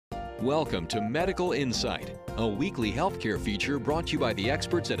Welcome to Medical Insight, a weekly healthcare feature brought to you by the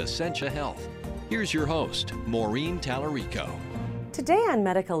experts at Essentia Health. Here's your host, Maureen Tallarico. Today on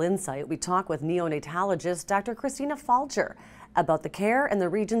Medical Insight, we talk with neonatologist Dr. Christina Falgier about the care in the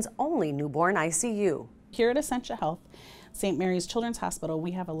region's only newborn ICU. Here at Essentia Health-St. Mary's Children's Hospital,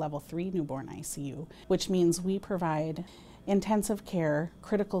 we have a level 3 newborn ICU, which means we provide intensive care,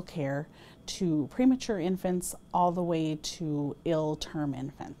 critical care to premature infants all the way to ill-term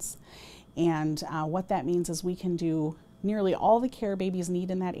infants. And what that means is we can do nearly all the care babies need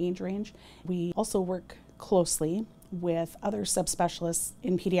in that age range. We also work closely with other subspecialists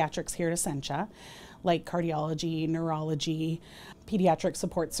in pediatrics here at Essentia, like cardiology, neurology, pediatric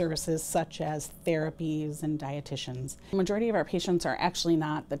support services such as therapies and dietitians. The majority of our patients are actually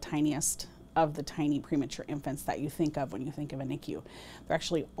not the tiniest of the tiny premature infants that you think of when you think of a NICU. They're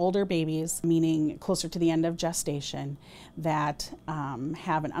actually older babies, meaning closer to the end of gestation, that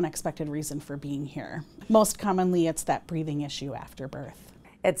have an unexpected reason for being here. Most commonly, it's that breathing issue after birth.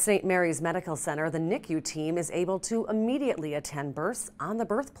 At St. Mary's Medical Center, the NICU team is able to immediately attend births on the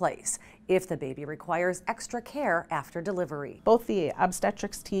birthplace if the baby requires extra care after delivery. Both the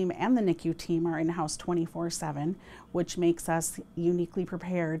obstetrics team and the NICU team are in-house 24/7, which makes us uniquely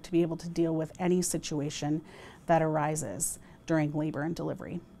prepared to be able to deal with any situation that arises during labor and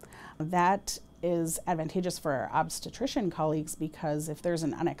delivery. That is advantageous for our obstetrician colleagues because if there's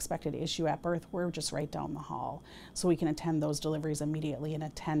an unexpected issue at birth, we're just right down the hall. So we can attend those deliveries immediately and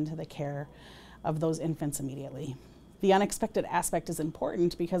attend to the care of those infants immediately. The unexpected aspect is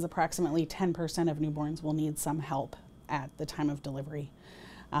important because approximately 10% of newborns will need some help at the time of delivery.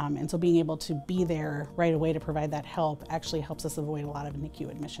 And so being able to be there right away to provide that help actually helps us avoid a lot of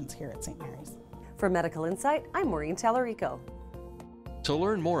NICU admissions here at St. Mary's. For Medical Insight, I'm Maureen Tallarico. To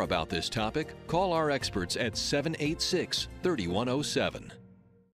learn more about this topic, call our experts at 786-3107.